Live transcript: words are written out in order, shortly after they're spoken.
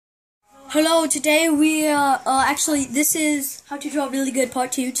Hello, today we actually this is how to draw really good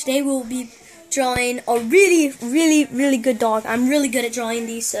part 2. Today we'll be drawing a really good dog. I'm really good at drawing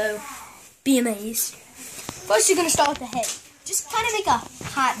these, so be amazed. First you're gonna start with the head. Just kind of make a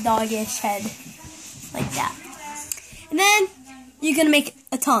hot dog-ish head. Like that. And then you're gonna make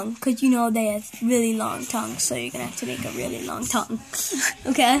a tongue, because you know they have really long tongues, so you're gonna have to make a really long tongue.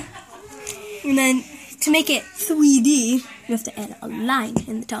 Okay? And then to make it 3D, you have to add a line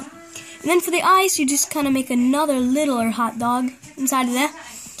in the tongue. And then for the eyes, you just kind of make another littler hot dog inside of there.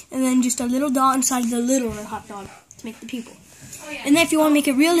 And then just a little dot inside of the littler hot dog to make the pupil. And then if you want to make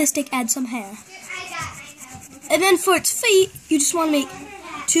it realistic, add some hair. And then for its feet, you just want to make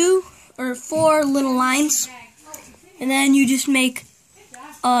 2 or 4 little lines. And then you just make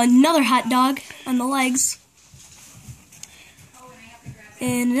another hot dog on the legs.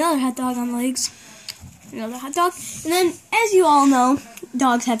 And another hot dog on the legs. Another hot dog. And then, as you all know,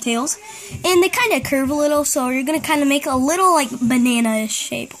 dogs have tails. And they kind of curve a little, so you're going to kind of make a little, like, banana-ish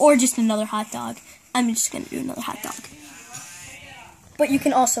shape. Or just another hot dog. I'm just going to do another hot dog. But you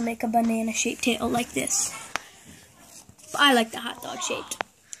can also make a banana-shaped tail like this. But I like the hot dog shaped.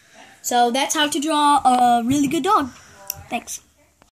 So that's how to draw a really good dog. Thanks.